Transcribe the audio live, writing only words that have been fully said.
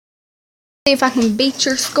See if I can beat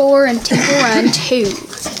your score in Temple Run 2. Did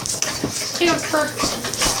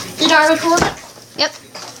I record it? Yep.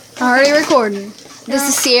 Already recording. This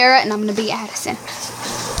is Sierra, and I'm going to be Addison.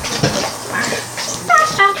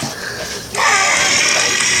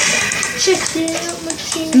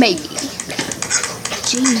 Maybe.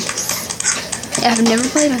 Jeez. I've never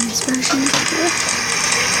played on this version before.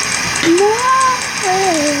 No.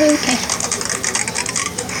 Okay.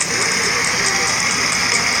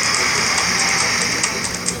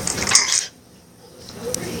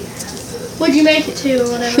 What'd you make it to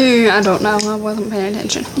or whatever? I don't know. I wasn't paying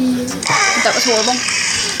attention. That was horrible.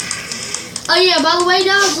 Oh yeah, by the way,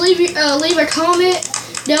 guys, leave a comment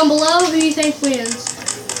down below who you think wins.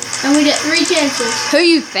 And we get 3 chances. Who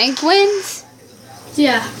you think wins?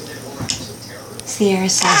 Yeah. Sierra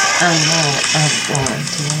says I'm going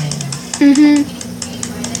to win.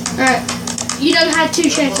 Alright. You done had 2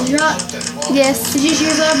 chances, right? Yes. Did you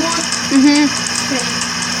choose the other one? Okay.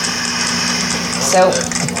 So,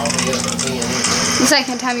 The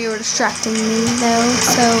second time you were distracting me, though,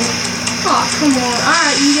 so... Oh, come on.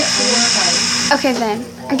 Alright, you get 4. Okay, then.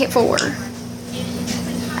 I get 4.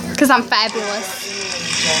 Because I'm fabulous.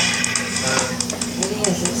 it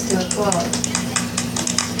is, it's 2 o'clock.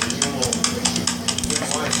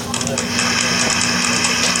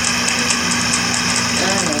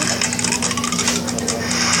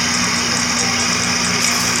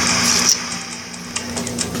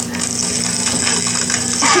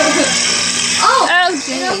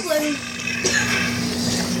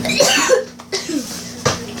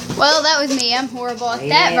 Well, that was me. I'm horrible at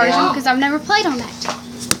that version because I've never played on that.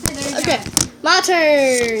 Okay, my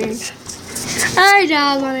turn. Alright,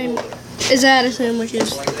 guys, my name is Addison, which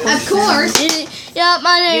is... Of course. Yeah,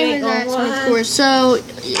 my name is Addison, of course. So,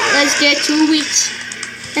 let's get to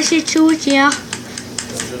it. Yeah.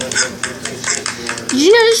 Did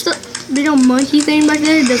you notice the little monkey thing back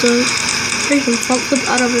there? There's a freaking flip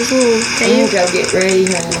out of his little I'm cave. gonna go get ready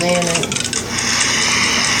here in a minute.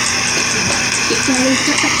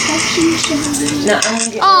 No, I'm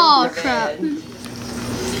gonna get Oh, ready for crap. bed.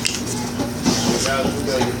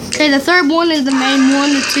 Okay, the third one is the main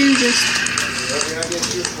one. The 2 just...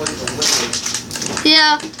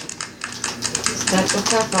 Yeah. Special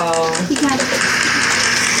couple.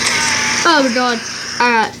 Oh, God.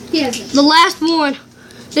 Alright. Yes. The last one.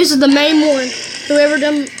 This is the main one. Whoever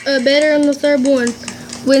done better on the third one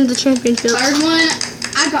wins the championship. Third one,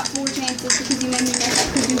 I got 4 chances because you made me mess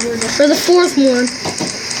up because you were the For the 4th one,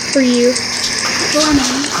 for you.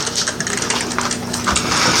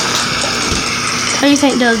 Who do you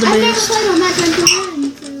think does the I've never best? played on that Temple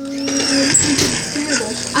Run, so it's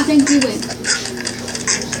terrible. I think you win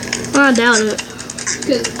I doubt it.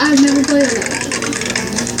 because I've never played on that.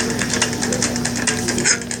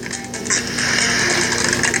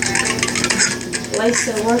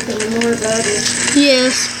 Lisa working more about it.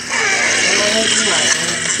 Yes.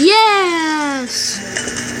 Yes!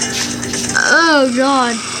 Oh,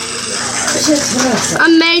 God.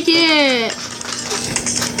 I'm making it.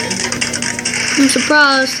 I'm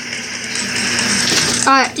surprised.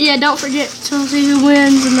 Alright, yeah, don't forget to see who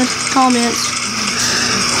wins in the comments.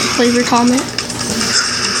 Leave your comment.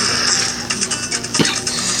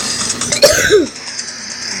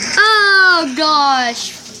 Oh,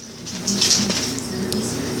 gosh.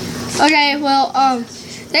 Okay, well,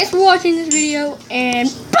 thanks for watching this video, and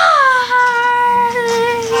bye!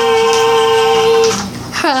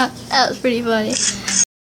 That was pretty funny.